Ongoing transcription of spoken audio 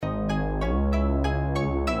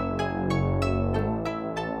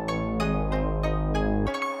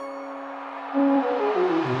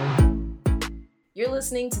You're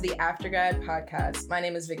listening to the Aftergrad podcast. My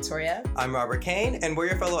name is Victoria. I'm Robert Kane, and we're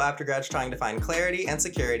your fellow aftergrads trying to find clarity and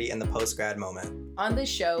security in the postgrad moment. On this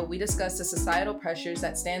show, we discuss the societal pressures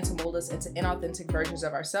that stand to mold us into inauthentic versions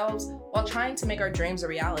of ourselves while trying to make our dreams a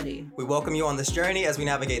reality. We welcome you on this journey as we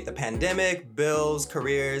navigate the pandemic, bills,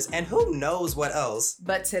 careers, and who knows what else.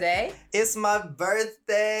 But today, it's my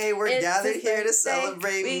birthday. We're gathered here to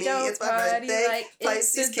celebrate me. It's my birthday. Like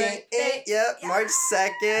Pisces King. Yep, March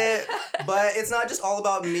 2nd. But it's not just all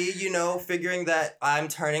about me, figuring that I'm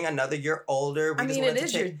turning another year older. It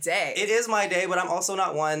is your day. It is my day, but I'm also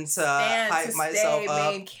not one to hype myself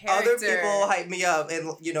up. Other people hype me up.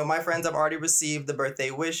 And, my friends have already received the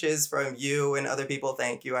birthday wishes from you and other people.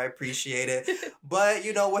 Thank you. I appreciate it. But,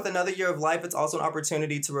 with another year of life, it's also an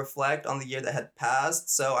opportunity to reflect on the year that had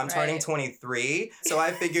passed. So I'm turning 23. So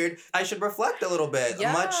I figured I should reflect a little bit.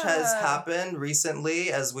 Yeah. Much has happened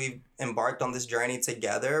recently as we've embarked on this journey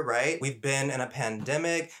together, right? We've been in a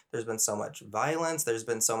pandemic. There's been so much violence. There's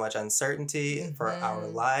been so much uncertainty for our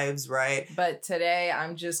lives, right? But today,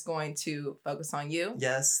 I'm just going to focus on you.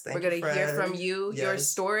 Yes, We're going to hear from you, your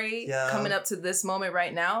story coming up to this moment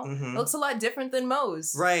right now. It looks a lot different than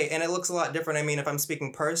Mo's. Right, and it looks a lot different. If I'm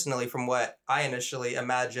speaking personally from what I initially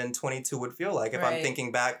imagined 22 would feel like. If I'm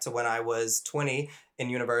thinking back to when I was 20 in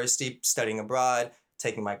university, studying abroad,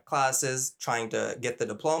 taking my classes, trying to get the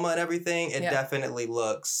diploma and everything, it definitely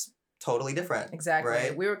looks totally different. Exactly.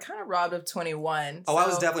 Right? We were kind of robbed of 21. I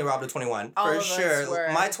was definitely robbed of 21. For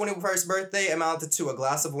sure. My 21st birthday amounted to a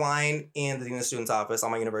glass of wine in the Dean of Students office on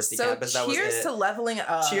my university campus. That was it. Cheers to leveling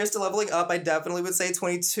up. Cheers to leveling up. I definitely would say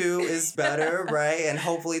 22 is better, right? And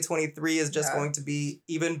hopefully 23 is just going to be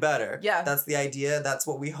even better. Yeah. That's the idea. That's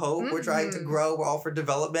what we hope. We're trying to grow. We're all for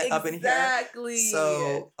development up in here. Exactly.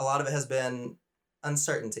 So a lot of it has been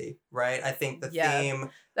uncertainty, right? I think the theme...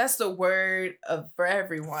 That's the word for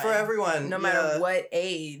everyone. For everyone. No matter what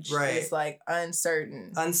age. Right. It's like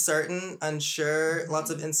uncertain. Uncertain, unsure, lots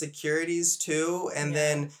of insecurities too. And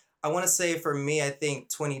then I want to say for me, I think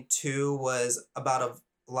 22 was about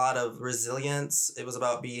a lot of resilience. It was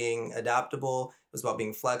about being adaptable. It was about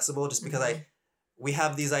being flexible just because we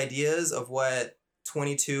have these ideas of what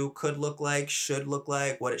 22 could look like, should look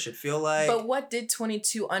like, what it should feel like. But what did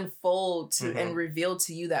 22 unfold to and reveal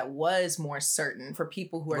to you that was more certain for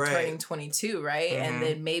people who are turning 22, right? And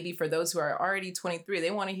then maybe for those who are already 23,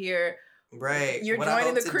 they want to hear, you're what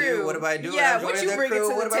joining the crew. What am I doing? Yeah, I'm what joining you bring to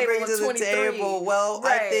the table? Well,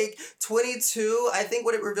 I think 22, I think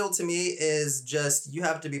what it revealed to me is just you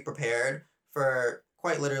have to be prepared for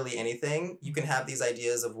quite literally anything. You can have these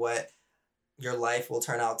ideas of what your life will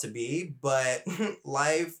turn out to be, but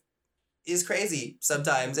life is crazy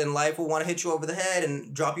sometimes, and life will want to hit you over the head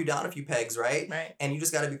and drop you down a few pegs, right? And you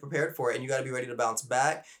just got to be prepared for it, and you got to be ready to bounce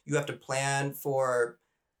back. You have to plan for,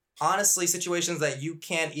 honestly, situations that you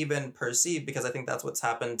can't even perceive, because I think that's what's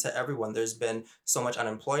happened to everyone. There's been so much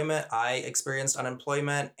unemployment. I experienced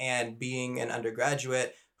unemployment, and being an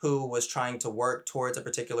undergraduate who was trying to work towards a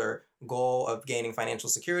particular goal of gaining financial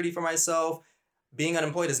security for myself, being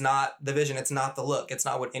unemployed is not the vision. It's not the look. It's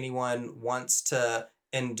not what anyone wants to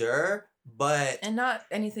endure, and not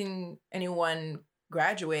anything anyone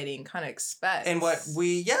graduating kind of expects. And what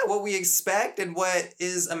we expect and what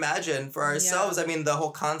is imagined for ourselves. The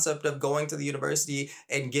whole concept of going to the university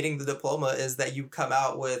and getting the diploma is that you come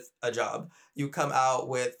out with a job. You come out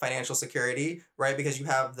with financial security, right? Because you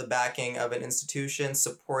have the backing of an institution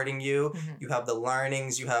supporting you. You have the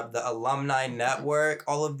learnings. You have the alumni network.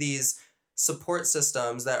 All of these support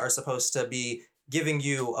systems that are supposed to be giving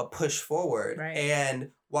you a push forward. And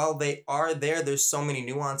while they are there's so many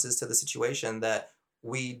nuances to the situation that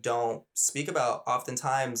we don't speak about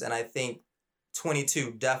oftentimes. And I think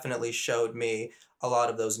 22 definitely showed me a lot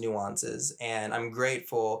of those nuances. And I'm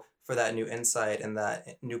grateful for that new insight and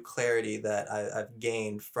that new clarity that I've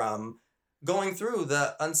gained from going through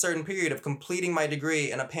the uncertain period of completing my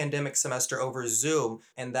degree in a pandemic semester over Zoom.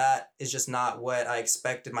 And that is just not what I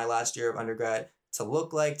expected my last year of undergrad to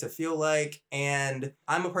look like, to feel like. And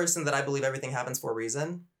I'm a person that I believe everything happens for a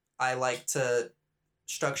reason. I like to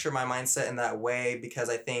structure my mindset in that way because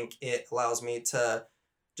I think it allows me to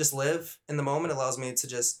just live in the moment. It allows me to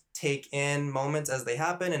just take in moments as they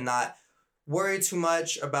happen and not worry too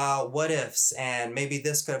much about what ifs and maybe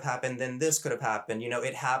this could have happened, then this could have happened.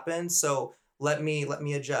 It happened, so let me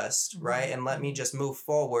adjust, right? And let me just move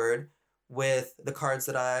forward with the cards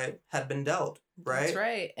that I had been dealt, right? That's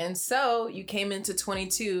right. And so you came into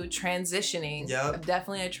 22 transitioning. Yep.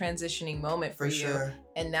 Definitely a transitioning moment for you. Sure.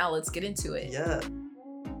 And now let's get into it. Yeah.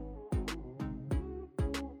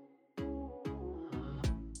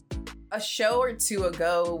 A show or two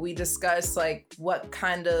ago, we discussed what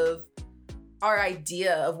kind of our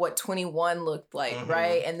idea of what 21 looked like,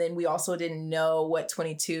 right? And then we also didn't know what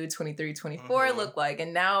 22, 23, 24 looked like.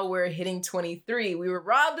 And now we're hitting 23. We were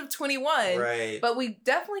robbed of 21, right? But we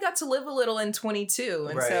definitely got to live a little in 22.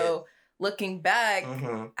 And so looking back,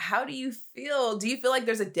 how do you feel? Do you feel like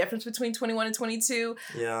there's a difference between 21 and 22?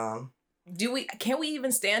 Yeah. Can we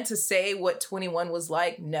even stand to say what 21 was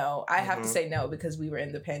like? No, I have to say no, because we were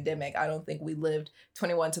in the pandemic. I don't think we lived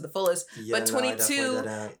 21 to the fullest. Yeah, but 22,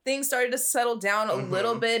 things started to settle down a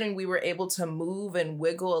little bit, and we were able to move and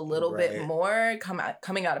wiggle a little bit more,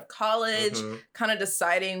 coming out of college, kind of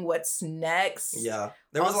deciding what's next. Yeah.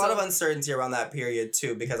 There was a lot of uncertainty around that period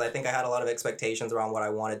too, because I think I had a lot of expectations around what I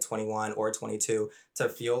wanted 21 or 22 to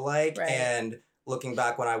feel like. Right. And looking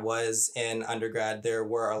back when I was in undergrad, there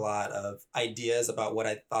were a lot of ideas about what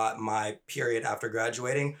I thought my period after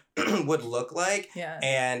graduating would look like. Yeah.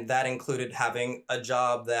 And that included having a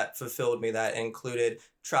job that fulfilled me, that included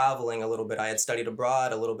traveling a little bit. I had studied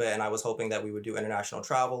abroad a little bit, and I was hoping that we would do international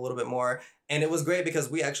travel a little bit more. And it was great because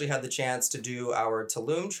we actually had the chance to do our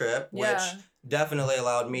Tulum trip, which definitely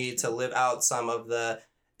allowed me to live out some of the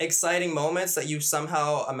exciting moments that you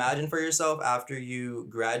somehow imagine for yourself after you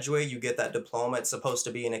graduate. You get that diploma. It's supposed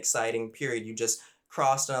to be an exciting period. You just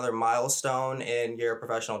crossed another milestone in your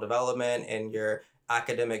professional development, in your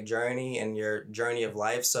academic journey, and your journey of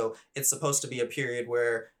life. So it's supposed to be a period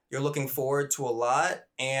where you're looking forward to a lot.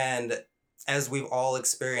 And as we've all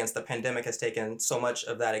experienced, the pandemic has taken so much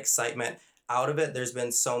of that excitement out of it. There's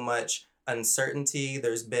been so much uncertainty.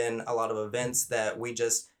 There's been a lot of events that we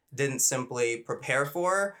just didn't simply prepare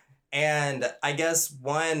for. And I guess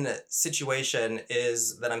one situation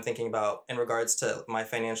is that I'm thinking about in regards to my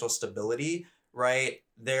financial stability, right?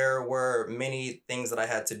 There were many things that I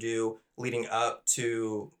had to do leading up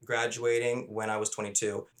to graduating when I was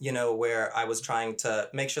 22, where I was trying to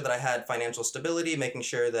make sure that I had financial stability, making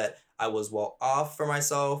sure that I was well off for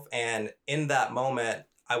myself. And in that moment,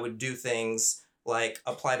 I would do things like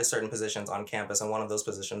apply to certain positions on campus. And one of those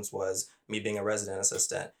positions was me being a resident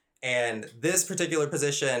assistant. And this particular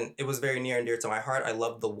position, it was very near and dear to my heart. I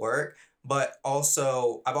loved the work, but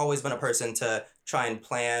also I've always been a person to try and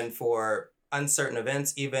plan for uncertain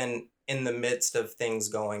events, even in the midst of things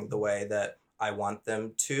going the way that I want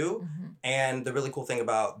them to. And the really cool thing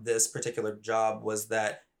about this particular job was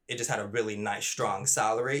that it just had a really nice, strong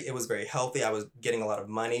salary. It was very healthy. I was getting a lot of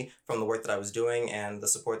money from the work that I was doing and the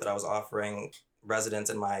support that I was offering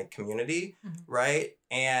residents in my community, right?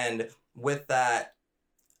 And with that,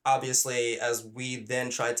 obviously, as we then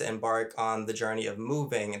tried to embark on the journey of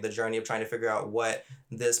moving and the journey of trying to figure out what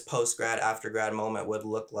this post-grad, after-grad moment would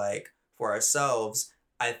look like for ourselves,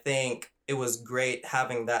 I think it was great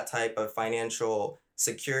having that type of financial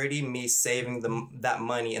security, me saving that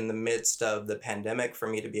money in the midst of the pandemic for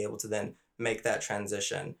me to be able to then make that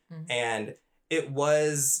transition. And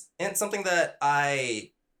it's something that I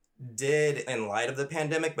did in light of the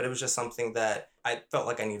pandemic, but it was just something that I felt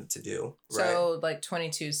like I needed to do. Right? So like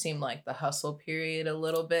 22 seemed like the hustle period a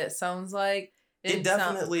little bit, sounds like. It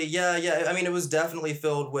definitely, yeah. I mean, it was definitely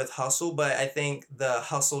filled with hustle, but I think the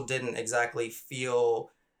hustle didn't exactly feel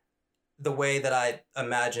the way that I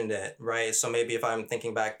imagined it, right? So maybe if I'm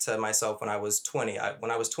thinking back to myself when I was 20, I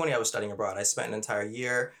was studying abroad. I spent an entire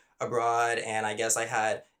year abroad, and I guess I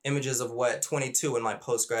had images of what 22 in my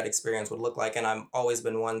post-grad experience would look like. And I've always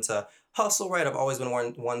been one to hustle, right? I've always been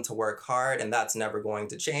one to work hard, and that's never going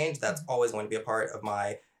to change. That's always going to be a part of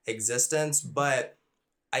my existence. But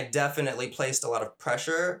I definitely placed a lot of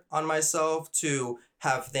pressure on myself to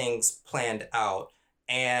have things planned out.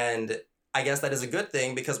 And I guess that is a good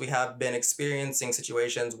thing, because we have been experiencing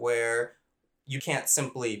situations where you can't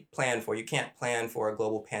simply plan for. You can't plan for a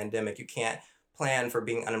global pandemic. You can't plan for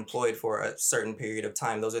being unemployed for a certain period of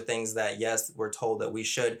time. Those are things that, yes, we're told that we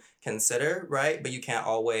should consider, right? But you can't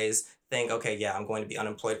always think, okay, yeah, I'm going to be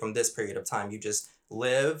unemployed from this period of time. You just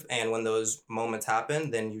live, and when those moments happen,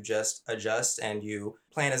 then you just adjust and you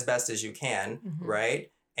plan as best as you can, right?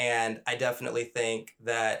 And I definitely think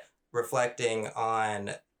that reflecting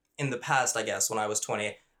on in the past, I guess, when I was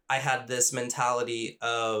 20, I had this mentality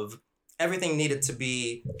of everything needed to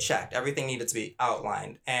be checked. Everything needed to be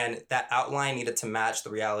outlined. And that outline needed to match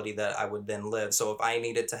the reality that I would then live. So if I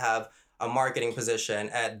needed to have a marketing position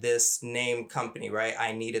at this name company, right,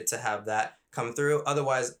 I needed to have that come through.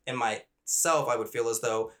 Otherwise, in myself, I would feel as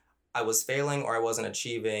though I was failing or I wasn't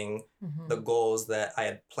achieving the goals that I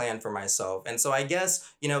had planned for myself. And so I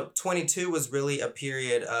guess, 22 was really a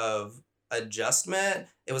period of adjustment.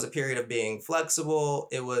 It was a period of being flexible.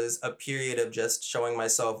 It was a period of just showing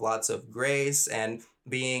myself lots of grace and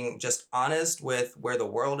being just honest with where the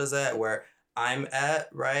world is at, where I'm at,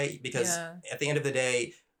 right? Because at the end of the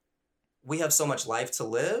day, we have so much life to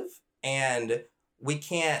live, and we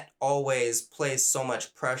can't always place so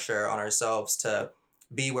much pressure on ourselves to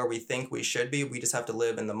be where we think we should be. We just have to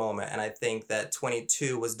live in the moment. And I think that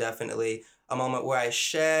 22 was definitely a moment where I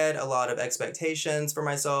shed a lot of expectations for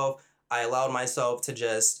myself. I allowed myself to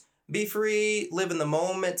just be free, live in the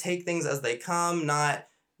moment, take things as they come, not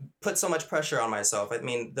put so much pressure on myself. I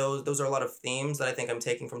mean, those are a lot of themes that I think I'm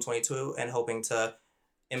taking from 22 and hoping to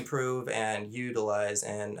improve and utilize,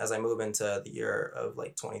 and as I move into the year of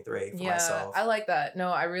like 23 for myself. I like that. No,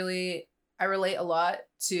 I relate a lot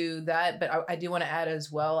to that, but I do want to add as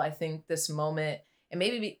well, I think this moment, and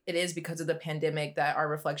maybe it is because of the pandemic, that our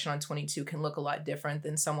reflection on 22 can look a lot different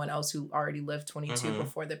than someone else who already lived 22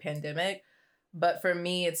 before the pandemic. But for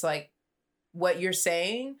me, it's like what you're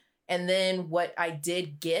saying, and then what I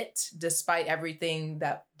did get, despite everything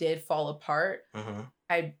that did fall apart,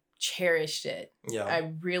 I cherished it. Yeah.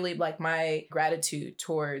 I really like my gratitude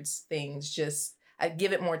towards things. Just, I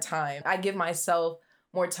give it more time. I give myself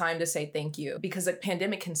more time to say thank you, because the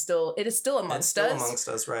pandemic it is still amongst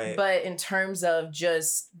us, right? But in terms of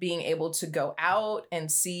just being able to go out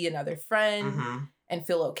and see another friend and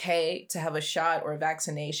feel okay, to have a shot or a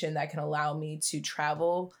vaccination that can allow me to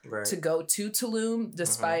travel, to go to Tulum,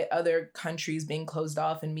 despite other countries being closed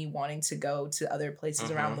off and me wanting to go to other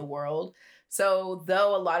places around the world. So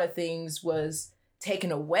though a lot of things was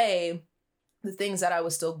taken away, the things that I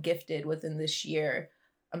was still gifted within this year,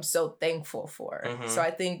 I'm so thankful for. So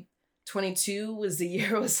I think 22 was the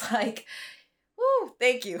year, was like, woo,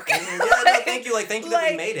 thank you. Thank you. Like, thank you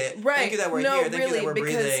that we made it. Right. Thank you that we're here. Thank you that we're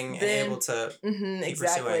breathing and able to keep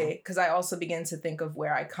pursuing. Because I also began to think of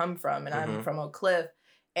where I come from, and I'm from Oak Cliff,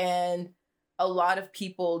 and a lot of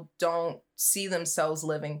people don't see themselves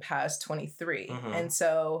living past 23. And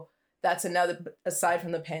so that's another, aside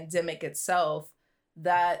from the pandemic itself,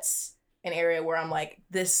 that's an area where I'm like,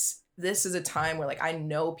 this is a time where like I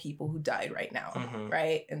know people who died right now,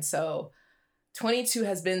 right? And so 22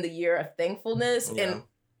 has been the year of thankfulness and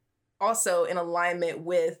also in alignment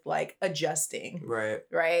with like adjusting,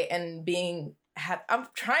 right? And being I'm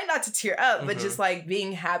trying not to tear up, but just like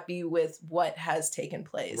being happy with what has taken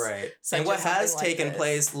place. Right. And what has taken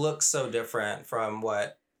place looks so different from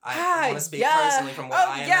what I want to speak personally from what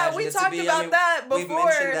I imagine we it talked to be. about that before. We've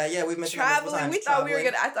mentioned that. Yeah, we've mentioned traveling. That we thought we were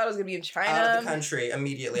gonna. I thought it was gonna be in China. Out of the country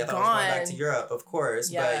immediately. I thought I was going back to Europe, of course.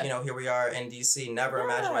 But here we are in DC. Never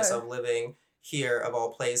imagined myself living here of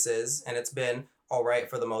all places, and it's been all right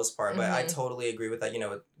for the most part. But I totally agree with that.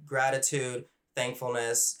 With gratitude,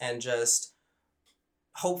 thankfulness, and just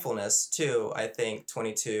hopefulness too. I think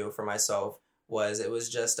 22 for myself was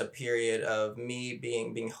just a period of me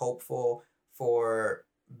being hopeful for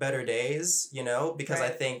better days, because I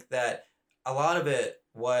think that a lot of it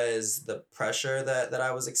was the pressure that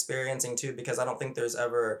I was experiencing too, because I don't think there's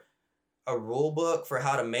ever a rule book for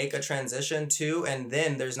how to make a transition to, and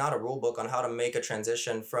then there's not a rule book on how to make a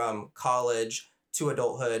transition from college to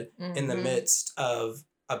adulthood in the midst of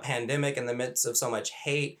a pandemic, in the midst of so much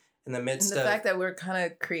hate, in the midst of the fact that we're kind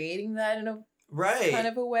of creating that in a kind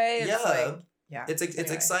of a way.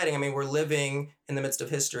 It's exciting. I mean, we're living in the midst of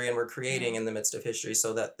history, and we're creating in the midst of history,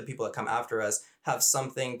 so that the people that come after us have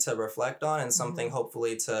something to reflect on and something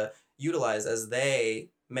hopefully to utilize as they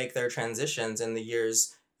make their transitions in the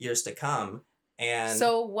years to come. And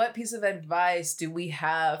so what piece of advice do we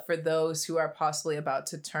have for those who are possibly about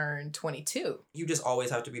to turn 22? You just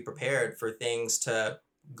always have to be prepared for things to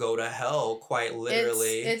go to hell, quite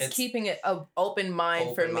literally. It's keeping it an open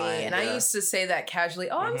mind for me. And I used to say that casually.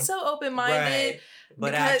 Oh, I'm so open-minded. Right.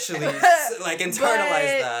 But actually, like,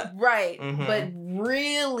 internalize that. Right. But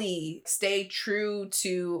really stay true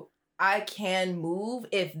to, I can move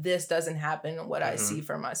if this doesn't happen, what I see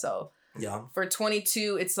for myself. Yeah. For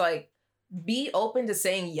 22, it's like, be open to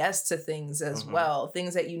saying yes to things as well.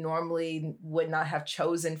 Things that you normally would not have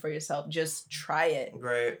chosen for yourself. Just try it.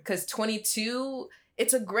 Right. Because 22...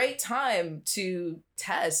 it's a great time to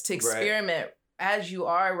test, to experiment as you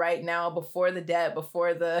are right now, before the debt,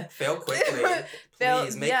 before the... Fail quickly.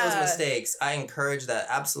 Please, make those mistakes. I encourage that.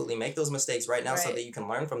 Absolutely. Make those mistakes right now so that you can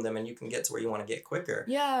learn from them and you can get to where you want to get quicker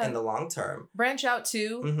in the long term. Branch out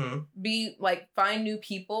too. Be like, find new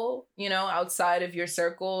people, outside of your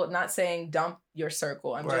circle. Not saying dump your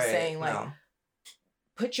circle. I'm just saying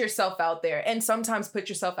put yourself out there, and sometimes put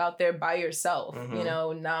yourself out there by yourself,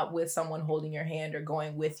 not with someone holding your hand or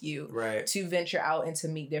going with you to venture out and to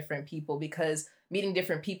meet different people, because meeting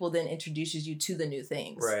different people then introduces you to the new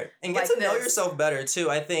things. Right. And get to know yourself better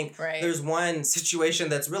too. I think there's one situation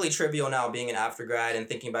that's really trivial now, being an after grad and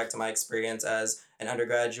thinking back to my experience as an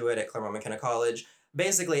undergraduate at Claremont McKenna College.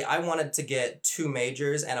 basically I wanted to get 2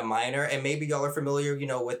 majors and a minor, and maybe y'all are familiar,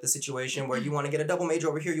 with the situation where you want to get a double major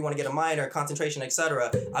over here, you want to get a minor, concentration,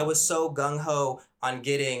 etc. I was so gung-ho on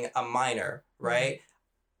getting a minor, right?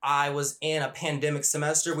 I was in a pandemic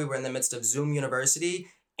semester. We were in the midst of Zoom University,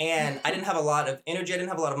 and I didn't have a lot of energy. I didn't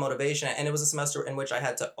have a lot of motivation, and it was a semester in which I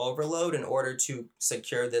had to overload in order to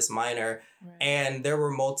secure this minor. Right. And there were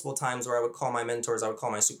multiple times where I would call my mentors, I would call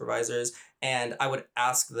my supervisors, and I would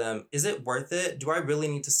ask them, is it worth it? Do I really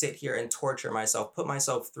need to sit here and torture myself, put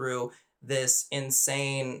myself through this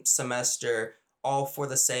insane semester all for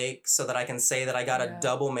the sake so that I can say that I got a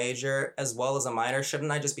double major as well as a minor?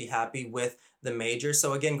 Shouldn't I just be happy with the major?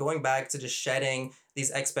 So again, going back to just shedding these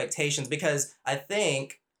expectations, because I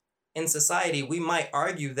think in society, we might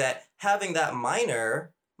argue that having that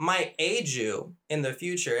minor might aid you in the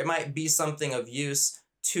future. It might be something of use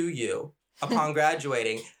to you upon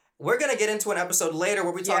graduating. We're going to get into an episode later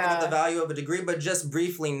where we talk about the value of a degree, but just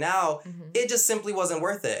briefly now, it just simply wasn't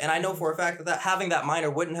worth it. And I know for a fact that having that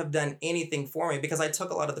minor wouldn't have done anything for me because I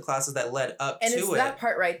took a lot of the classes that led up to it. And it's that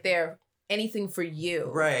part right there. Anything for you.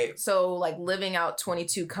 Right. So like living out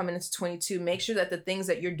 22, coming into 22, make sure that the things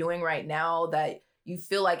that you're doing right now that you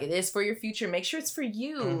feel like it is for your future, make sure it's for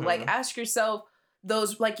you. Like ask yourself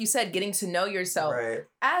those, like you said, getting to know yourself. Right.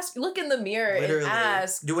 Look in the mirror and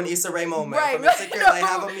ask. Do an Issa Rae moment. Right.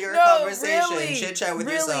 Have a mirror conversation. Really, chit chat with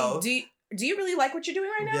yourself. Do you really like what you're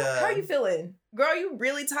doing right now? Yeah. How are you feeling? Girl, are you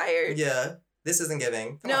really tired? Yeah. This isn't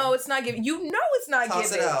giving. Come no, on. It's not giving. You know it's not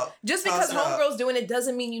Toss giving. It out. Just because homegirl's doing it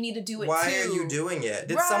doesn't mean you need to do it Why too. are you doing it?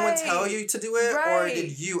 Did someone tell you to do it? Or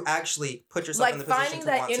did you actually put yourself in the position to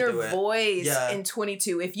want to do it? Like finding that inner voice in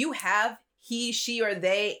 22. If you have he, she, or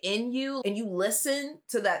they in you and you listen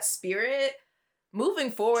to that spirit,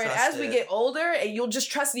 moving forward as we get older, and you'll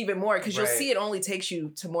just trust it even more because you'll see it only takes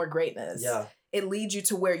you to more greatness. Yeah. It leads you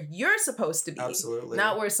to where you're supposed to be. Absolutely.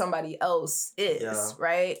 Not where somebody else is,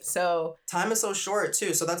 right? So time is so short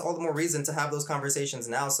too. So that's all the more reason to have those conversations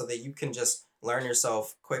now so that you can just learn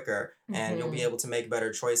yourself quicker and you'll be able to make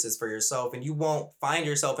better choices for yourself. And you won't find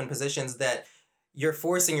yourself in positions that you're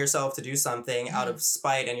forcing yourself to do something out of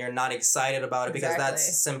spite and you're not excited about it because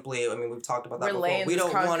that's simply, I mean, we've talked about that before. We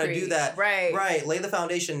don't want to do that. Right. Right. Lay the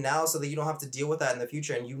foundation now so that you don't have to deal with that in the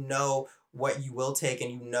future and you know what you will take and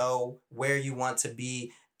you know where you want to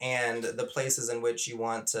be and the places in which you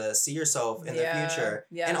want to see yourself in the future.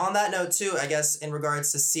 Yeah. And on that note too, I guess in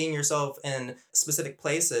regards to seeing yourself in specific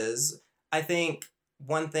places, I think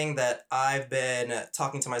one thing that I've been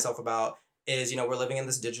talking to myself about is, we're living in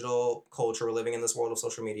this digital culture, we're living in this world of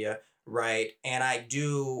social media, right? And I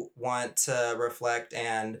do want to reflect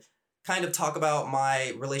and kind of talk about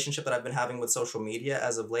my relationship that I've been having with social media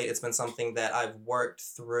as of late. It's been something that I've worked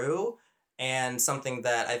through and something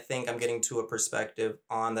that I think I'm getting to a perspective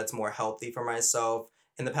on that's more healthy for myself.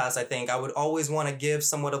 In the past, I think I would always want to give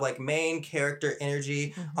somewhat of like main character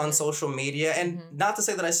energy on social media. And not to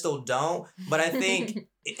say that I still don't, but I think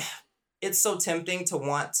it's so tempting to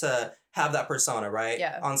want to have that persona, right?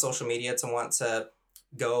 Yeah. On social media, to want to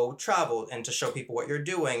go travel and to show people what you're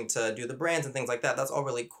doing, to do the brands and things like that. That's all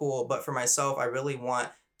really cool. But for myself, I really want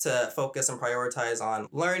to focus and prioritize on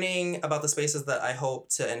learning about the spaces that I hope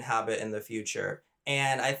to inhabit in the future.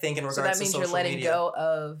 And I think in regards to social media... So that means you're letting go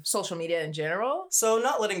of social media in general? So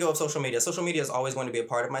not letting go of social media. Social media is always going to be a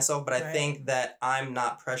part of myself, but I think that I'm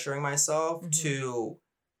not pressuring myself to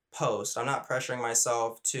post. I'm not pressuring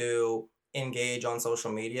myself to engage on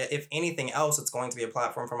social media. If anything else, it's going to be a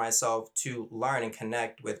platform for myself to learn and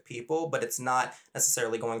connect with people, but it's not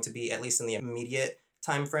necessarily going to be, at least in the immediate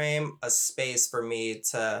time frame, a space for me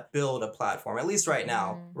to build a platform, at least right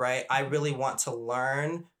now, right? I really want to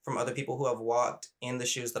learn from other people who have walked in the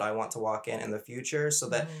shoes that I want to walk in the future, so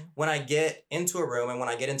that when I get into a room and when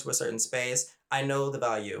I get into a certain space, I know the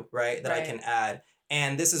value, right? That I can add.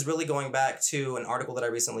 And this is really going back to an article that I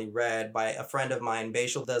recently read by a friend of mine,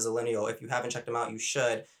 Baishal Desalenio. If you haven't checked him out, you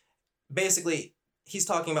should. Basically, he's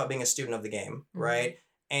talking about being a student of the game, right?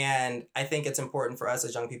 And I think it's important for us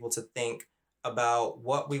as young people to think about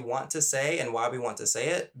what we want to say and why we want to say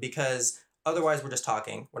it, because otherwise we're just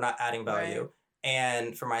talking. We're not adding value. Right.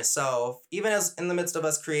 And for myself, even as in the midst of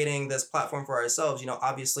us creating this platform for ourselves,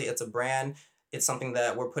 obviously it's a brand. It's something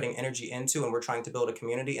that we're putting energy into and we're trying to build a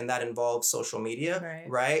community, and that involves social media,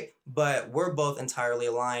 right? But we're both entirely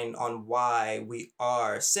aligned on why we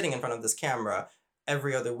are sitting in front of this camera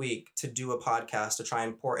every other week to do a podcast to try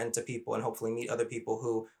and pour into people and hopefully meet other people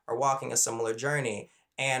who are walking a similar journey.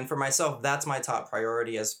 And for myself, that's my top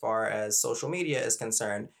priority as far as social media is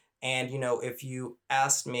concerned. And, if you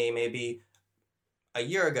asked me maybe a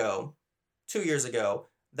year ago, 2 years ago,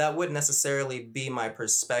 that wouldn't necessarily be my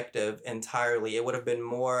perspective entirely. It would have been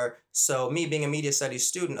more so me being a media studies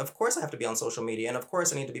student. Of course, I have to be on social media, and of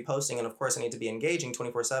course, I need to be posting, and of course, I need to be engaging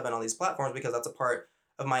 24/7 on these platforms because that's a part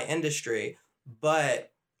of my industry.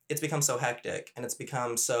 But it's become so hectic and it's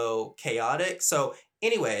become so chaotic. So,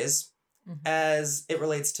 anyways, as it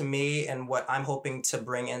relates to me and what I'm hoping to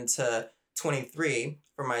bring into 23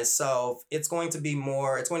 for myself, it's going to be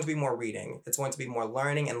more reading. It's going to be more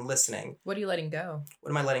learning and listening. What are you letting go?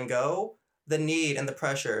 What am I letting go? The need and the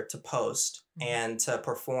pressure to post and to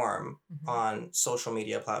perform on social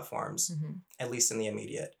media platforms, at least in the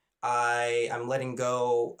immediate. I'm letting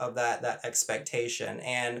go of that expectation.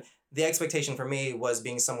 And the expectation for me was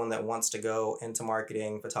being someone that wants to go into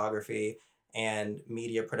marketing, photography, and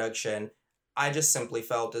media production. I just simply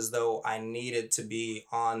felt as though I needed to be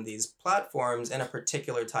on these platforms in a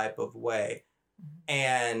particular type of way.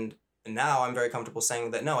 And now I'm very comfortable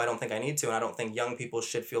saying that, no, I don't think I need to. And I don't think young people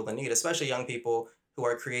should feel the need, especially young people who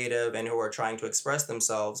are creative and who are trying to express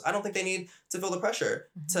themselves. I don't think they need to feel the pressure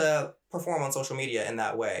to perform on social media in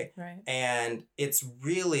that way. Right. And it's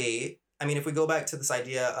really, I mean, if we go back to this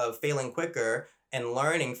idea of failing quicker and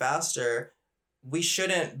learning faster, we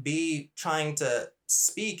shouldn't be trying to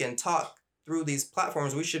speak and talk through these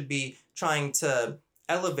platforms. We should be trying to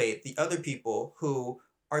elevate the other people who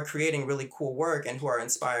are creating really cool work and who are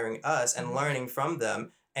inspiring us and learning from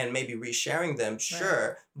them and maybe resharing them,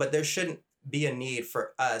 sure. But there shouldn't be a need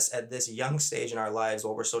for us at this young stage in our lives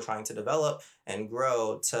while we're still trying to develop and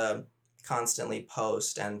grow to constantly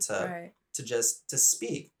post and to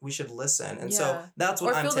speak. We should listen. And so that's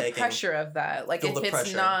what I'm taking. Or feel the pressure of that. Like if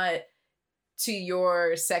it's not to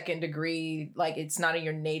your second degree, like it's not in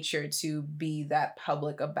your nature to be that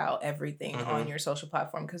public about everything on your social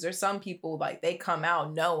platform. Because there's some people like they come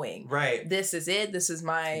out knowing, this is it. This is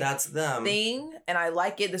that's them thing. And I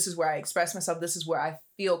like it. This is where I express myself. This is where I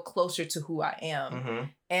feel closer to who I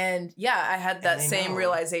am. And I had that same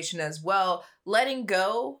realization as well, letting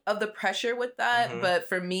go of the pressure with that. But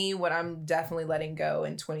for me, what I'm definitely letting go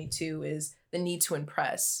in 22 is the need to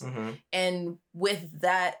impress. And with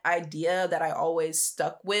that idea that I always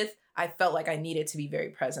stuck with, I felt like I needed to be very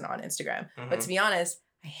present on Instagram. But to be honest,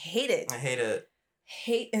 I hate it.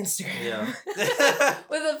 Hate Instagram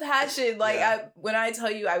with a passion. Like when I tell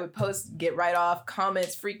you I would post, get right off,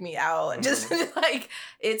 comments freak me out. Just like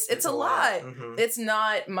it's a lot. It's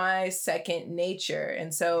not my second nature.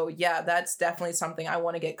 And so that's definitely something I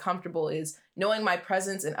want to get comfortable is knowing my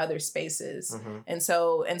presence in other spaces. And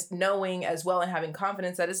so and knowing as well and having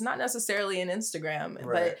confidence that it's not necessarily in Instagram,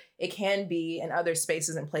 but it can be in other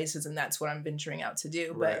spaces and places, and that's what I'm venturing out to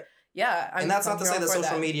do. But and that's not to say that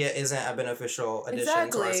social media isn't a beneficial addition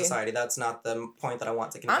to our society. That's not the point that I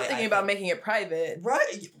want to convey. I'm thinking about making it private.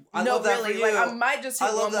 Right. I love that for you. Like I might just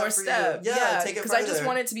take one more step. Yeah, take it because I just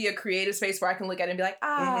want it to be a creative space where I can look at it and be like,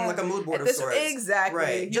 like a mood board of sorts. Exactly.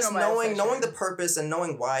 Right. Just knowing the purpose and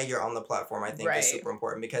knowing why you're on the platform, I think is super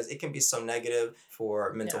important because it can be so negative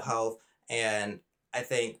for mental health. And I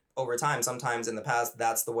think over time, sometimes in the past,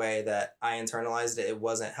 that's the way that I internalized it. It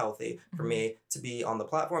wasn't healthy for me to be on the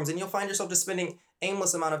platforms. And you'll find yourself just spending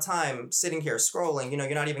aimless amount of time sitting here scrolling.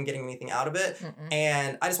 You're not even getting anything out of it.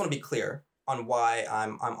 And I just want to be clear on why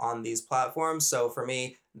I'm on these platforms. So for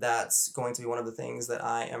me, that's going to be one of the things that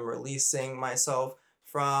I am releasing myself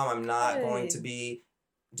from. I'm not going to be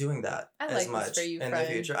doing that as much in the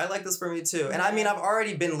future. I like this for me too. And I mean, I've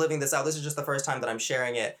already been living this out. This is just the first time that I'm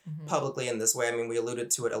sharing it publicly in this way. I mean, we alluded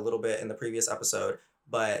to it a little bit in the previous episode,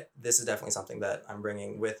 but this is definitely something that I'm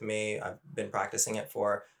bringing with me. I've been practicing it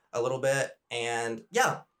for a little bit. And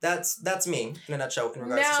that's me in a nutshell in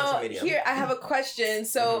regards to social media. Now, here, I have a question.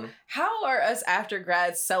 So how are us after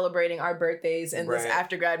grads celebrating our birthdays in this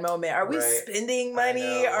after grad moment? Are we spending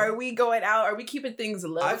money? Are we going out? Are we keeping things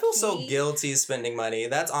low? I feel so guilty spending money.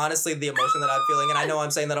 That's honestly the emotion that I'm feeling. And I know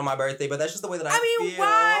I'm saying that on my birthday, but that's just the way that I feel.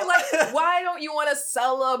 Why? Like, why don't you want to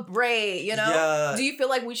celebrate? Do you feel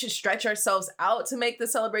like we should stretch ourselves out to make the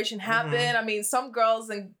celebration happen? I mean, some girls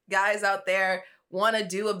and guys out there want to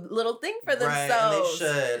do a little thing for themselves. Right,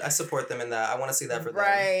 and they should. I support them in that. I want to see that for them.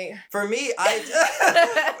 Right. For me,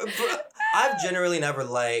 I've generally never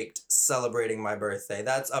liked celebrating my birthday.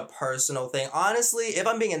 That's a personal thing. Honestly, if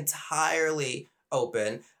I'm being entirely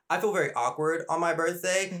open, I feel very awkward on my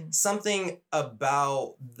birthday. Something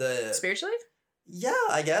about the... Spiritually? Yeah,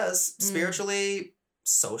 I guess. Spiritually,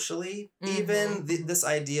 socially, even this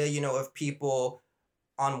idea, of people...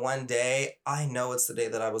 on one day, I know it's the day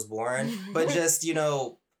that I was born, but just,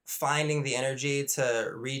 finding the energy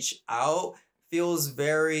to reach out feels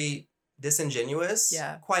very disingenuous,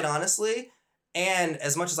 quite honestly. And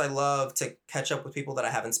as much as I love to catch up with people that I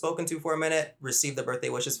haven't spoken to for a minute, receive the birthday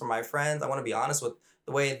wishes from my friends, I want to be honest with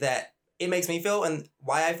the way that it makes me feel and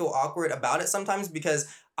why I feel awkward about it sometimes, because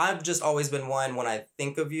I've just always been one, when I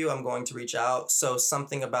think of you, I'm going to reach out. So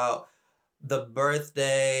something about the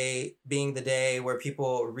birthday being the day where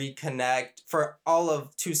people reconnect for all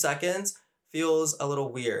of 2 seconds feels a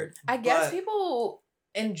little weird. I guess people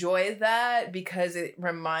enjoy that because it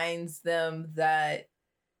reminds them that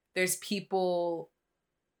there's people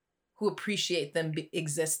who appreciate them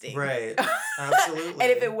existing. Right. Absolutely.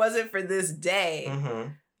 And if it wasn't for this day, mm-hmm.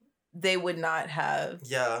 they would not have.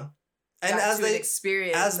 Yeah. And as they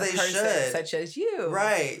experience, as they should, such as you,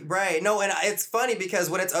 right. No, and it's funny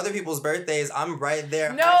because when it's other people's birthdays, I'm right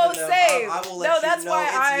there. No, same. I will let that's you know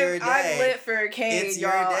why I'm lit for Kane, it's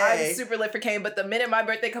y'all. Your day. I'm super lit for Kane. But the minute my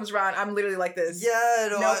birthday comes around, I'm literally like this. Yeah,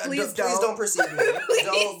 no, please don't. Please don't perceive me.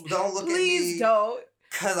 don't look at me. Please don't.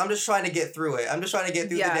 Because I'm just trying to get through it. I'm just trying to get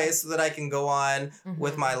through the day so that I can go on mm-hmm.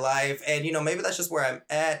 with my life. And, maybe that's just where I'm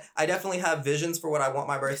at. I definitely have visions for what I want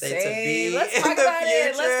my birthday to be Let's in talk the about future.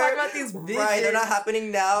 It. Let's talk about these visions. Right, they're not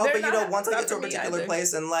happening now. They're but, once I get to a particular either.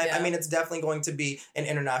 place in life, it's definitely going to be an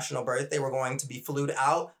international birthday. We're going to be flued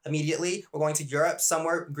out immediately. We're going to Europe,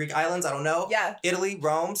 somewhere, Greek islands, I don't know. Yeah. Italy,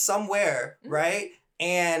 Rome, somewhere, mm-hmm. right?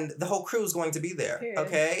 And the whole crew is going to be there,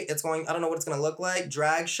 okay? It's going, I don't know what it's going to look like.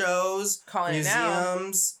 Drag shows,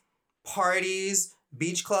 museums, parties,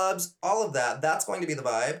 beach clubs, all of that. That's going to be the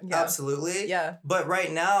vibe. Yeah. Absolutely. Yeah. But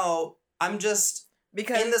right now, I'm just in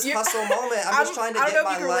this hustle moment. I'm just trying to get my life. I don't know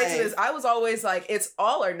if you can relate to this. I was always like, it's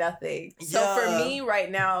all or nothing. So for me right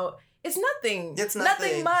now, it's nothing. It's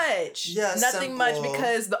nothing much. Yeah, nothing much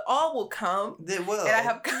because the all will come. It will. And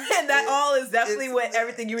and that all is definitely what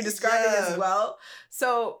everything you were describing as well.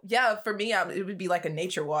 So yeah, for me, it would be like a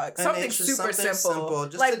nature walk. Something super simple.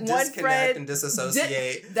 Just like to one friend and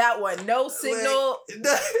disassociate. That one. No signal.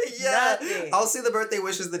 Nothing. I'll see the birthday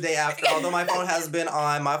wishes the day after. Although my phone has been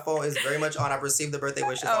on. My phone is very much on. I've received the birthday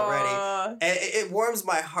wishes already. And it warms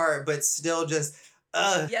my heart, but still just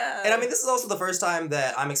yeah. And I mean, this is also the first time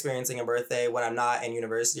that I'm experiencing a birthday when I'm not in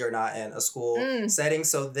university or not in a school setting.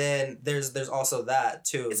 So then there's also that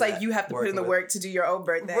too. It's like you have to put in the work to do your own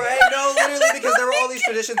birthday. Right? No, literally, because there were all these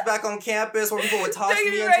traditions back on campus where people would toss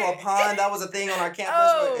me into a pond. That was a thing on our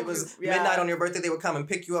campus. Where it was midnight on your birthday. They would come and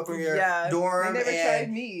pick you up from your dorm. They never tried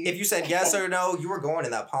me. If you said yes or no, you were going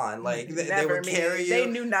in that pond. Like they would carry you. They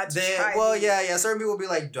knew not to try. Well, yeah. Certain people would be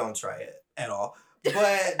like, "Don't try it at all." But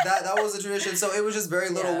that was a tradition. So it was just very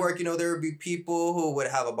little work. There would be people who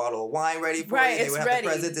would have a bottle of wine ready for you. They would have the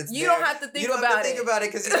presents. You don't have to think about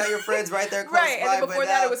it because you got your friends right there close by. And then before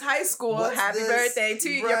that, it was high school. Happy birthday to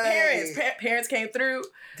your parents. Parents came through.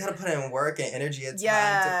 Gotta put in work and energy and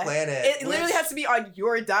time to plan it. It literally has to be on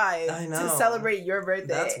your dime to celebrate your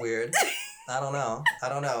birthday. That's weird. I don't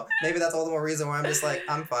know. Maybe that's all the more reason why I'm just like,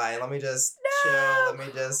 I'm fine. Let me just chill. Let me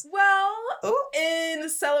just... Well, in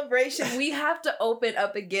celebration, we have to open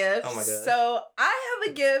up a gift. Oh my God. So I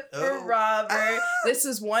have a gift for Robert. This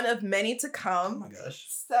is one of many to come. Oh my gosh.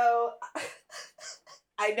 So...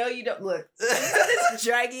 I know you don't look. This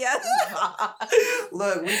draggy ass box.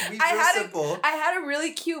 Look, we simple. I had a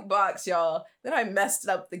really cute box, y'all. Then I messed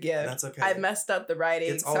up the gift. That's okay. I messed up the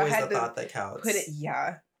writing. It's always the thought that counts. Put it.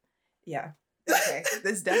 Yeah. Okay.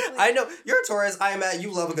 This definitely. I know you're a Taurus. I am at.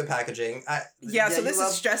 You love a good packaging. So this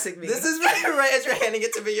is stressing me. This is right as you're handing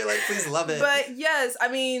it to me. You're like, please love it. But yes, I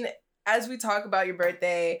mean, as we talk about your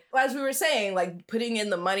birthday, as we were saying, like putting in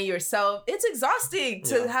the money yourself, it's exhausting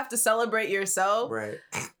to have to celebrate yourself. Right.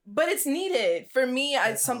 But it's needed. For me,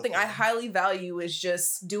 something I highly value is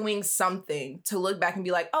just doing something to look back and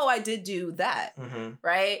be like, oh, I did do that. Mm-hmm.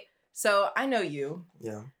 Right? So I know you.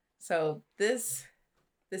 Yeah. So this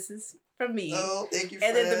is from me. Oh, thank you,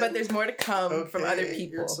 friend. But there's more to come from other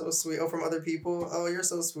people. You're so sweet. Oh, from other people? Oh, you're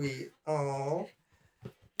so sweet. Oh.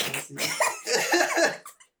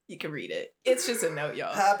 You can read it. It's just a note,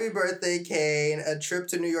 y'all. Happy birthday, Kane. A trip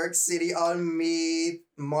to New York City on me,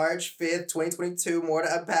 March 5th, 2022. More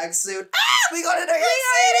to unpack soon. We going to New York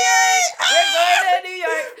City! We're going to New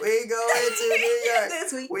York. We going to New York.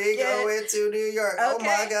 This week. We going to New York. Okay. Oh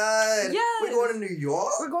my God. Yes. We going to New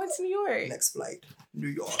York? We're going to New York. Next flight. New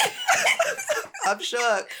York. I'm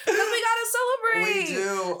shook. Because we gotta celebrate. We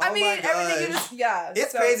do. I mean, everything is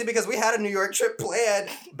It's crazy because we had a New York trip planned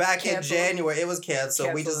back in January. It was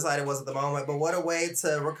canceled. We just decided it wasn't the moment. But what a way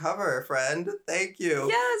to recover, friend. Thank you.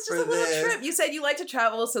 Yeah, it's just a little trip. You said you like to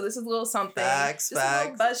travel, so this is a little something. Facts. A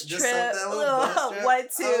little bus trip. A little bus trip. 1, 2.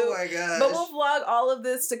 Oh my gosh. But we'll vlog all of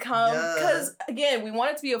this to come because again, we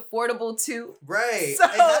want it to be affordable too. Right. So,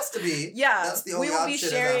 it has to be. Yeah. That's the only we will be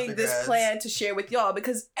sharing this plan to share with y'all. all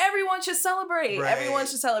because everyone should celebrate. Right. Everyone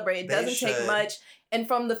should celebrate. It doesn't take much. And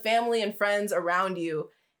from the family and friends around you,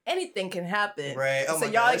 anything can happen. Right. Oh, so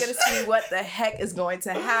y'all are going to see what the heck is going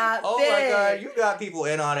to happen. Oh my God. You got people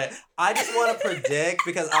in on it. I just want to predict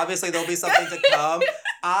because obviously there'll be something to come.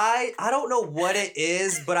 I don't know what it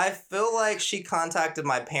is, but I feel like she contacted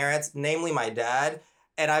my parents, namely my dad.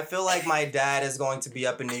 And I feel like my dad is going to be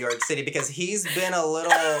up in New York City because he's been a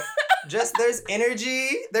little... there's energy.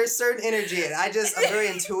 There's certain energy. And I'm very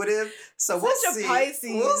intuitive. So we'll see.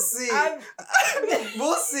 Pisces. We'll see.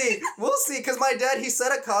 We'll see. We'll see. Because my dad, he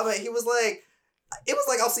said a comment. He was like, it was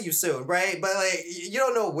like, I'll see you soon, right? But like, you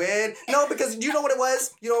don't know when. No, because you know what it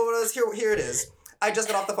was? You know what it was? Here it is. I just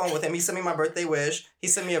got off the phone with him. He sent me my birthday wish. He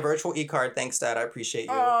sent me a virtual e-card. Thanks, Dad. I appreciate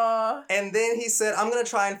you. Aww. And then he said, I'm going to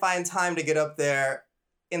try and find time to get up there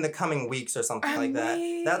in the coming weeks or something like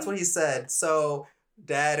that. That's what he said. So,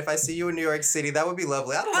 Dad, if I see you in New York City, that would be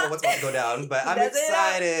lovely. I don't know what's about to go down, but I'm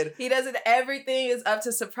excited. He does it. Everything is up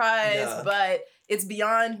to surprise, but it's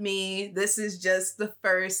beyond me. This is just the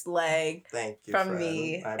first leg from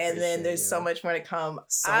me. And then there's so much more to come.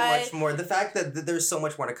 So much more. The fact that there's so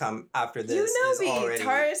much more to come after this is already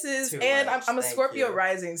Taurus is, and I'm a Scorpio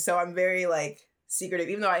rising, so I'm very like... secretive,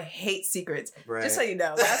 even though I hate secrets. Right. Just so you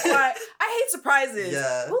know. That's why I hate surprises.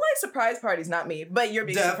 Yeah. Who likes surprise parties? Not me. But you're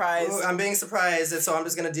being surprised. I'm being surprised, and so I'm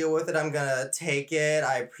just going to deal with it. I'm going to take it.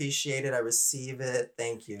 I appreciate it. I receive it.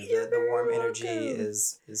 Thank you. The warm energy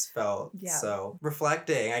is felt. Yeah. So,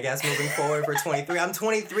 reflecting, I guess, moving forward for 23. I'm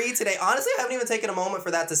 23 today. Honestly, I haven't even taken a moment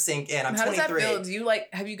for that to sink in. I'm 23. How does that feel? Do you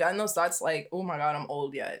have you gotten those thoughts like, oh my God, I'm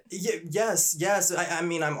old yet? Yes. I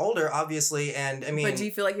mean, I'm older, obviously, and I mean... But do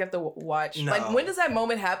you feel like you have to watch... No. Like, when does that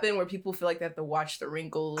moment happen where people feel like they have to watch the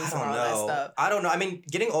wrinkles and all that stuff? I don't know. I mean,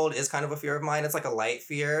 getting old is kind of a fear of mine. It's like a light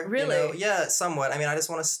fear. Really? You know? Yeah, somewhat. I mean, I just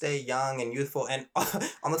want to stay young and youthful. And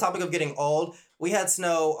on the topic of getting old, we had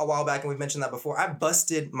snow a while back, and we've mentioned that before. I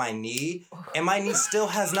busted my knee, and my knee still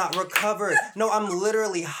has not recovered. No, I'm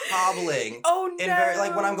literally hobbling. Oh,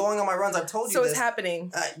 no. When I'm going on my runs, I've told you this. So it's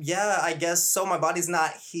happening. Yeah, I guess so. My body's not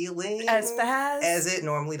healing as fast as it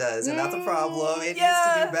normally does, and that's a problem. It needs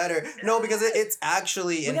to do better. No, because it's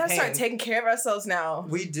actually in pain. We gotta start taking care of ourselves now.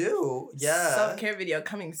 We do. Yeah. Self-care video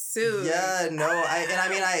coming soon. Yeah, no.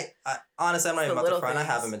 I honestly, I'm not even about to front. I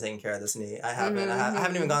haven't been taking care of this knee. I haven't. I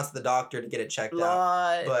haven't even gone to the doctor to get it checked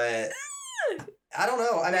out. But I don't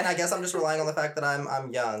know. I mean, I guess I'm just relying on the fact that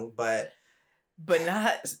I'm young, but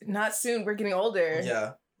not soon. We're getting older.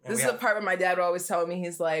 Yeah. This is the part where my dad would always tell me,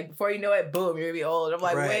 he's like, before you know it, boom, you're gonna be old. I'm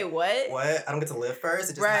like, wait, what? What? I don't get to live first?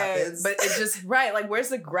 It just happens? But it's just, like, where's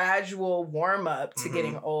the gradual warm up to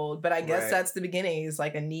getting old? But I guess that's the beginning. It's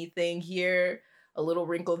like a knee thing here, a little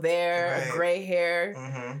wrinkle there, a gray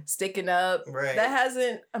hair sticking up. Right. That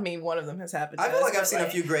hasn't, I mean, one of them has happened. I feel like I've seen a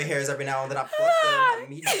few gray hairs every now and then. I pluck them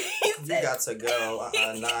immediately. You got to go.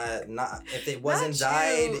 Not if it wasn't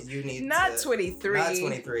dyed, you need not 23. Not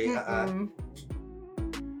 23.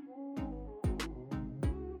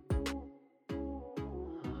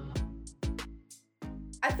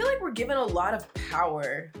 I feel like we're given a lot of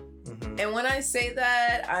power. And when I say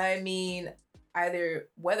that, I mean either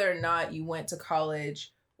whether or not you went to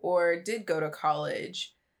college or did go to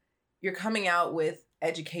college, you're coming out with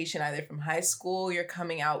education either from high school, you're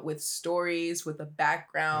coming out with stories, with a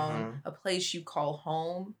background, a place you call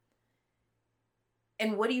home.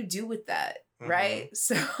 And what do you do with that, right?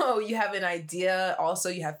 So you have an idea. Also,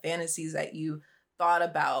 you have fantasies that you thought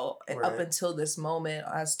about up until this moment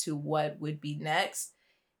as to what would be next.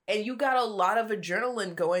 And you got a lot of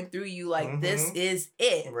adrenaline going through you, like, this is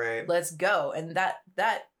it. Right. Let's go. And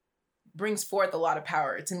that brings forth a lot of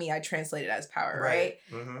power. To me, I translate it as power, right?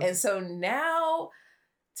 And so now,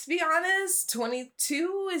 to be honest,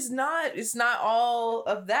 22 is not, it's not all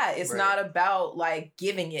of that. It's not about, like,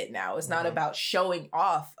 giving it now. It's not about showing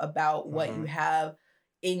off about what you have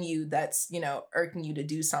in you that's, you know, irking you to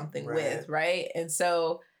do something with, right? And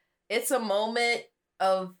so it's a moment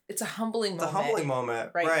it's a humbling moment. It's a humbling moment,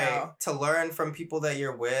 right now. To learn from people that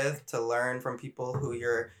you're with, to learn from people who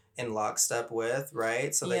you're in lockstep with,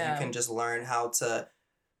 right? So that you can just learn how to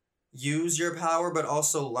use your power, but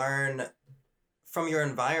also learn from your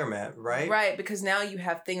environment, right? Right, because now you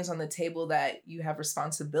have things on the table that you have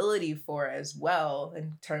responsibility for as well,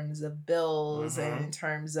 in terms of bills and in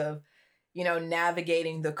terms of, you know,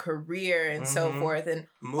 navigating the career and so forth. And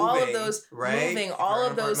all of those all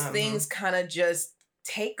of those things kind of just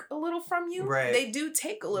take a little from you. Right. They do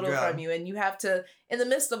take a little from you. And you have to, in the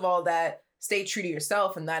midst of all that, stay true to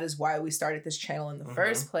yourself. And that is why we started this channel in the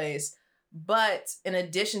first place. But in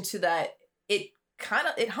addition to that, it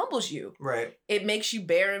it humbles you. Right. It makes you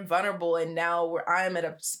bare and vulnerable. And now where I'm at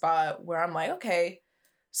a spot where I'm like, okay,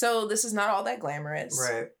 so this is not all that glamorous.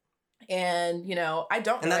 Right. And, you know, I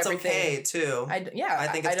don't know and that's everything. Okay, too. I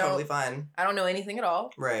think it's totally fine. I don't know anything at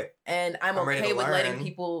all. Right. And I'm okay with letting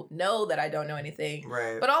people know that I don't know anything.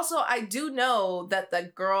 Right. But also, I do know that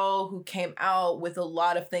the girl who came out with a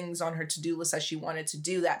lot of things on her to-do list that she wanted to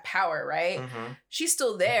do, that power, right? Mm-hmm. She's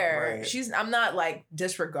still there. Right. I'm not, like,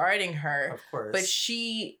 disregarding her. Of course. But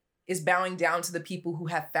she is bowing down to the people who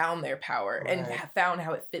have found their power and have found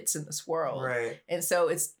how it fits in this world. Right. And so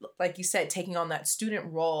it's, like you said, taking on that student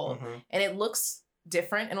role. Mm-hmm. And it looks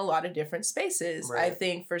different in a lot of different spaces. Right. I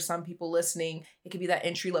think for some people listening, it could be that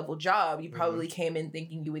entry-level job. You probably came in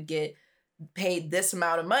thinking you would get paid this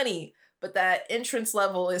amount of money, but that entrance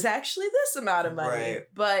level is actually this amount of money. Right.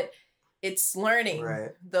 But it's learning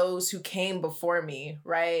those who came before me,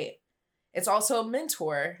 right? It's also a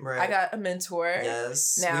mentor. Right. I got a mentor.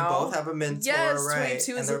 Yes. Now, we both have a mentor, yes, right?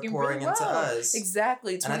 22 and is they're looking pouring really into well. us.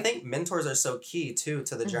 Exactly. And I think mentors are so key, too,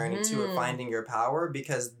 to the journey, too, of finding your power,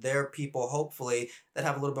 because they're people, hopefully, that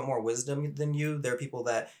have a little bit more wisdom than you. They're people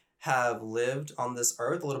that have lived on this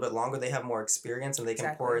earth a little bit longer. They have more experience, and they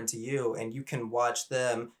can pour into you. And you can watch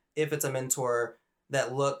them, if it's a mentor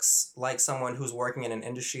that looks like someone who's working in an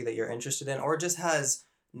industry that you're interested in, or just has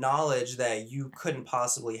knowledge that you couldn't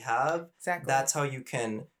possibly have. Exactly. That's how you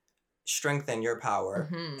can strengthen your power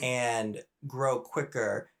and grow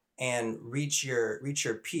quicker and reach your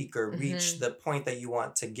peak, or reach the point that you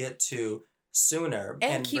want to get to sooner.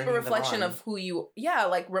 And keep a reflection of who you,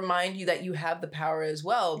 like remind you that you have the power as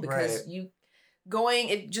well, because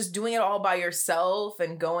just doing it all by yourself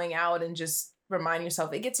and going out and just remind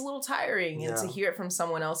yourself, it gets a little tiring, and to hear it from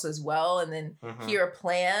someone else as well, and then hear a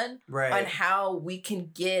plan on how we can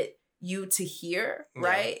get you to here,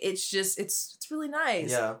 right? It's just, it's really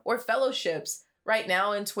nice. Or fellowships. Right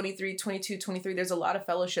now in 23, 22, 23, there's a lot of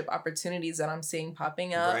fellowship opportunities that I'm seeing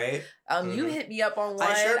popping up. Right. You hit me up on one.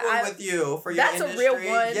 I shared one with you for your industry. That's a real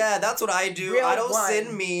one. Yeah, that's what I do. I don't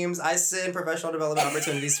send memes. I send professional development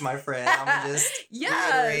opportunities to my friend. I'm just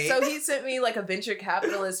reiterate. So he sent me like a venture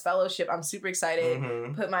capitalist fellowship. I'm super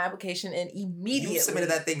excited. Put my application in immediately. You submitted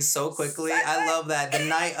that thing so quickly. I love that. The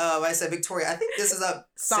night of, I said, Victoria, I think this is up.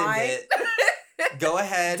 Send it. Go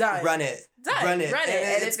ahead. Done. Run it. Run it.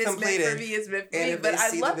 And it's if it's completed. meant for me, it's meant for and me. if But they I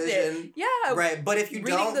see loved the vision, it. Yeah. Right. But if you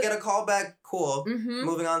don't get a call back, cool.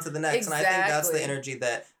 Moving on to the next. Exactly. And I think that's the energy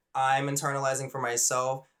that I'm internalizing for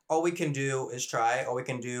myself. All we can do is try. All we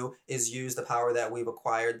can do is use the power that we've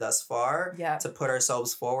acquired thus far to put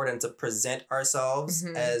ourselves forward and to present ourselves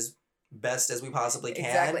as best as we possibly can.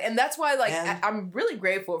 Exactly. And that's why, like, I'm really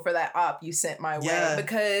grateful for that op you sent my way,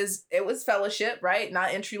 because it was fellowship, right?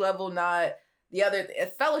 Not entry level, not the other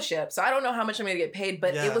fellowship. So I don't know how much I'm going to get paid,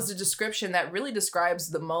 but it was a description that really describes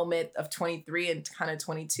the moment of 23 and kind of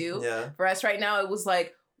 22. For us right now, it was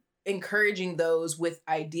like encouraging those with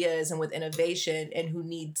ideas and with innovation and who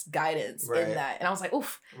needs guidance in that. And I was like,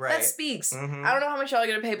 oof, that speaks. I don't know how much y'all are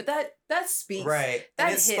going to pay, but that speaks. Right. That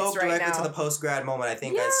and it spoke directly to the post-grad moment. I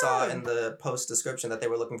think I saw in the post description that they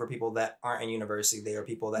were looking for people that aren't in university. They are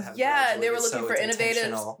people that have they were looking for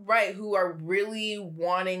innovators, right, who are really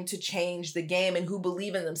wanting to change the game and who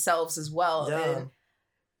believe in themselves as well. And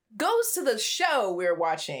goes to the show we're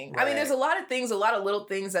watching. I mean, there's a lot of things, a lot of little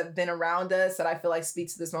things that have been around us that I feel like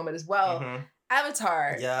speak to this moment as well.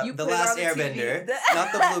 Avatar. Yeah, you the Last Airbender.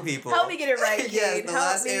 Not the blue people. Help me get it right, Kate. Yes, the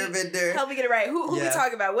Last Airbender. Help me get it right. Who we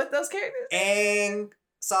talking about? What those characters? Aang,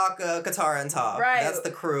 Sokka, Katara, and Toph. Right. That's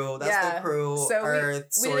the crew. That's the crew. So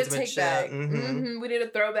Earth, we did a take back. We did a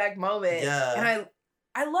throwback moment. Yeah. And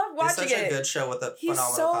I love watching it. It's such a good show with a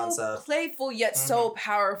phenomenal concept. He's so playful yet so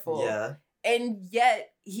powerful. Yeah. And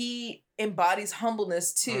yet he embodies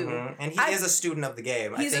humbleness too. And he is a student of the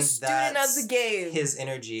game. He's a student of the game. His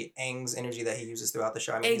energy, Aang's energy that he uses throughout the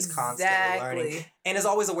show. I mean, he's constantly learning. And is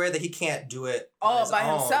always aware that he can't do it all by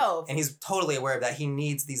himself. And he's totally aware of that. He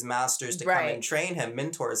needs these masters to come and train him,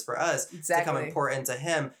 mentors for us, to come and pour into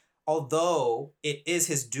him. Although it is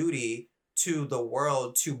his duty to the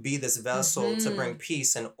world to be this vessel to bring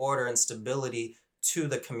peace and order and stability to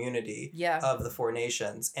the community of the four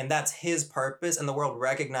nations. And that's his purpose, and the world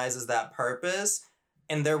recognizes that purpose,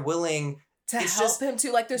 and they're willing to help him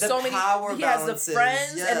too. Like there's so many, he has the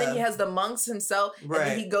friends and then he has the monks himself, and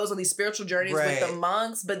then he goes on these spiritual journeys with the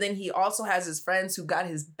monks, but then he also has his friends who got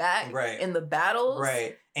his back in the battles.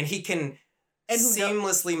 And he can and who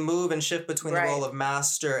seamlessly move and shift between the role of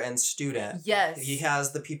master and student. Yes. He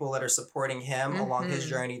has the people that are supporting him along his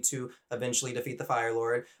journey to eventually defeat the Fire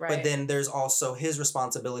Lord. Right. But then there's also his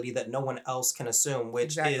responsibility that no one else can assume,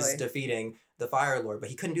 which is defeating the Fire Lord. But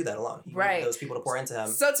he couldn't do that alone. He needed those people to pour into him.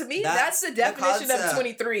 So to me, that's the definition of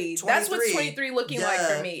 23. That's what 23 looking like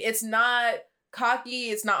for me. It's not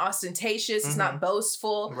cocky, it's not ostentatious, it's not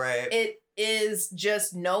boastful. Right. It is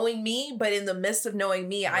just knowing me, but in the midst of knowing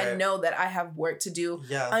me, I know that I have work to do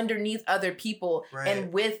underneath other people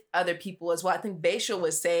and with other people as well. I think Baishal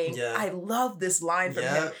was saying, I love this line from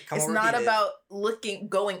him. It's not about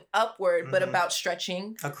going upward, but about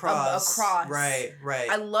stretching across. Right.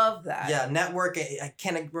 I love that. Yeah, networking. I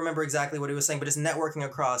can't remember exactly what he was saying, but it's networking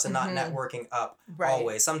across and not networking up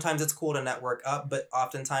always. Sometimes it's cool to network up, but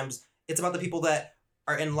oftentimes it's about the people that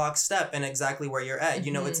are in lockstep and exactly where you're at.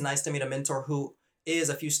 You know, it's nice to meet a mentor who is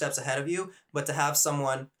a few steps ahead of you, but to have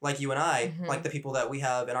someone like you and I, like the people that we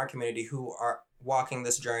have in our community who are walking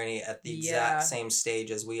this journey at the exact same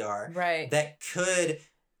stage as we are,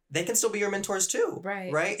 they can still be your mentors too,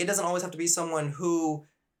 right? It doesn't always have to be someone who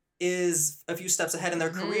is a few steps ahead in their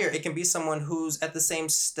career. It can be someone who's at the same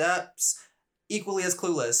steps, equally as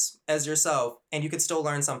clueless as yourself, and you could still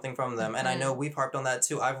learn something from them. And I know we've harped on that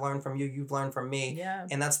too. I've learned from you, you've learned from me. Yeah.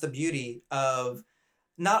 And that's the beauty of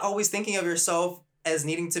not always thinking of yourself as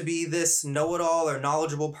needing to be this know-it-all or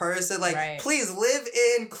knowledgeable person. Like, please live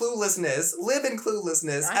in cluelessness. Live in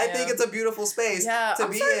cluelessness. I think it's a beautiful space to I'm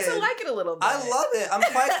be in. I'm starting to like it a little bit. I love it. I'm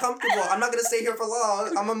quite comfortable. I'm not going to stay here for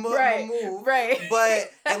long. I'm going to move. Right.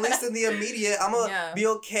 But at least in the immediate, I'm going to be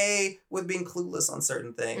okay with being clueless on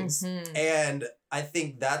certain things. And I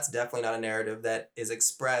think that's definitely not a narrative that is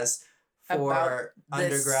expressed for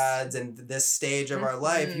undergrads and this stage of our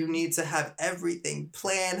life. You need to have everything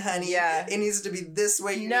planned, honey. Yeah. It needs to be this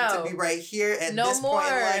way. You need to be right here at this point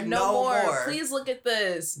in life. No more. Please look at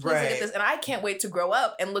this. Please look at this. And I can't wait to grow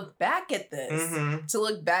up and look back at this. To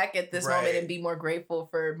look back at this moment and be more grateful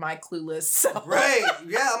for my clueless self. Right.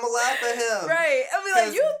 Yeah, I'm gonna laugh at him. Right. I'll be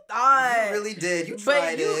like, you thought. You really did. You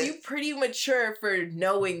tried it. But you pretty mature for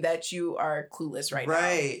knowing that you are clueless right now.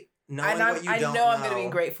 Right. I know I'm going to be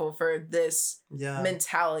grateful for this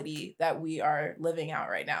mentality that we are living out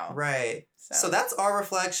right now. Right. So that's our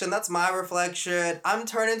reflection. That's my reflection. I'm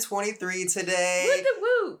turning 23 today.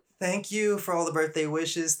 Woo! Thank you for all the birthday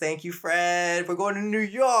wishes. Thank you, Fred. We're going to New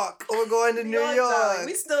York. We're going to New York.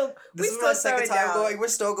 This is my second time going. We're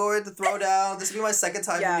still going to throw down. This will be my second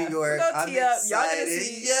time in New York. I'm excited.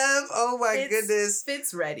 Yeah. Oh my goodness.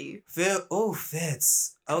 Fitz ready.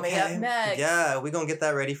 Fitz. Okay. Coming up next. Yeah, we're going to get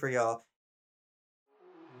that ready for y'all.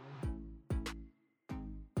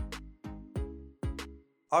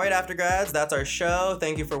 All right, Aftergrads, that's our show.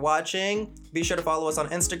 Thank you for watching. Be sure to follow us on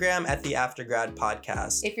Instagram at the Aftergrad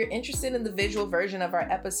Podcast. If you're interested in the visual version of our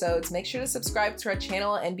episodes, make sure to subscribe to our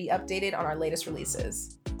channel and be updated on our latest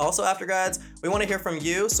releases. Also, Aftergrads, we want to hear from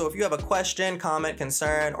you, so if you have a question, comment,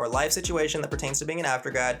 concern, or life situation that pertains to being an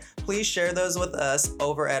Aftergrad, please share those with us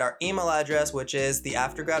over at our email address, which is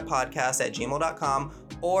theaftergradpodcast@gmail.com,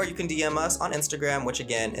 or you can DM us on Instagram, which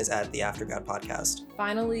again is at the Aftergrad Podcast.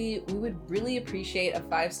 Finally, we would really appreciate a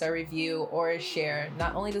 5-star review or a share.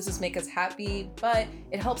 Not only does this make us happy, but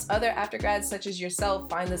it helps other Aftergrads such as yourself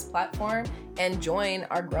find this platform and join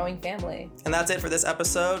our growing family. And that's it for this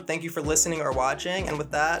episode. Thank you for listening or watching. And with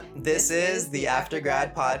that, this is the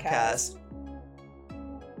Aftergrad Podcast.